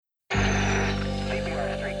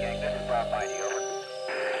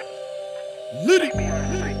Liddy.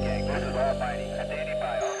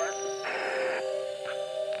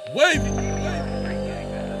 Wavy.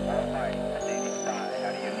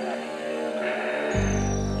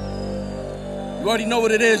 You already know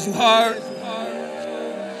what it is, you hard.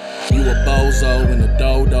 You a bozo in the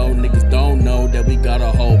dodo, niggas don't know that we got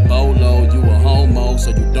a whole bolo. You a homo, so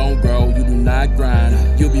you don't grow, you do not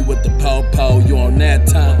grind. You be with the po-po, you on that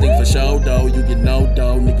time, think for show though. You get no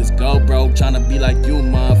dough, niggas go broke, tryna be like you,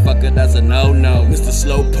 motherfucker, that's a no-no. Mr.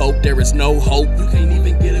 Slowpoke, there is no hope, you can't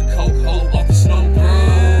even get a coke hole off the snow, bro.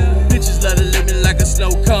 Bitches let her live me like a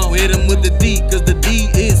snow cone, hit them with the D, cause the D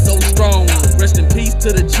is so strong. Rest in peace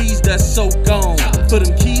to the G's that's so gone. For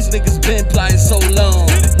them keys, niggas been plying so long.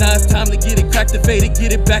 Now it's time to get it activated,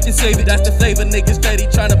 get it back and save it. That's the flavor, niggas steady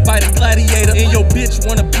tryna bite a gladiator. And your bitch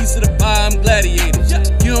want a piece of the pie, I'm gladiator.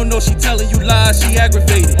 You don't know she telling you lies, she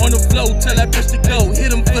aggravated. On the flow, tell that bitch to go,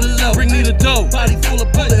 hit him for the low. Bring me the dough, body full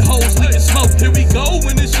of bullet holes, leaking smoke. Here we go,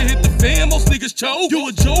 when this shit hit the fan, most niggas choke. You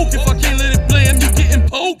a joke, if I can't let it blam, you getting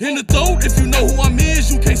poked in the throat. If you know who I'm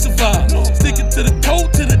is, you can't survive. Sticking to the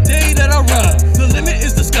code to the day that I ride. The limit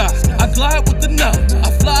is the sky, I glide with the knot. I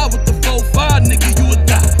fly with the 4-5, nigga, you a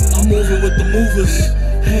die. I'm moving with the movers,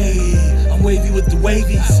 hey. I'm wavy with the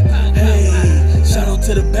wavies, hey. Shout out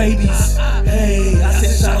to the babies, hey. I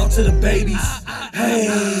said shout out to the babies, hey.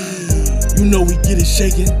 You know we get it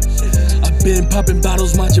shaking. I've been popping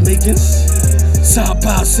bottles, my Jamaicans. South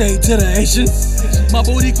say to the Haitians. My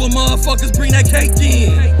Boricua motherfuckers bring that cake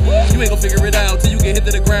in. You ain't gon' figure it out till you get hit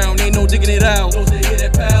to the ground. Ain't no digging it out. Those that hear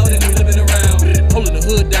that pow, then we living around. Holding the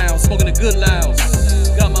hood down, smoking the good louds.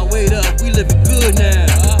 Got my weight up, we living good now.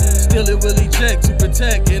 Still it really check to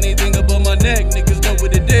protect anything above my neck. Niggas know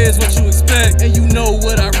what it is, what you expect. And you know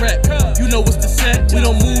what I rap, you know what's the set. We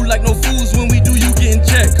don't move like no fools when we do, you getting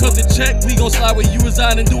checked. Cause the check, we gon' slide where you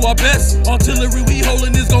reside and do our best. Artillery we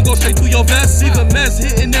holding is gon' go straight through your vest. Even mess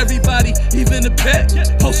hitting everybody, even the pet.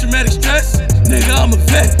 Post-traumatic stress, nigga I'm a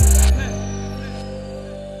vet.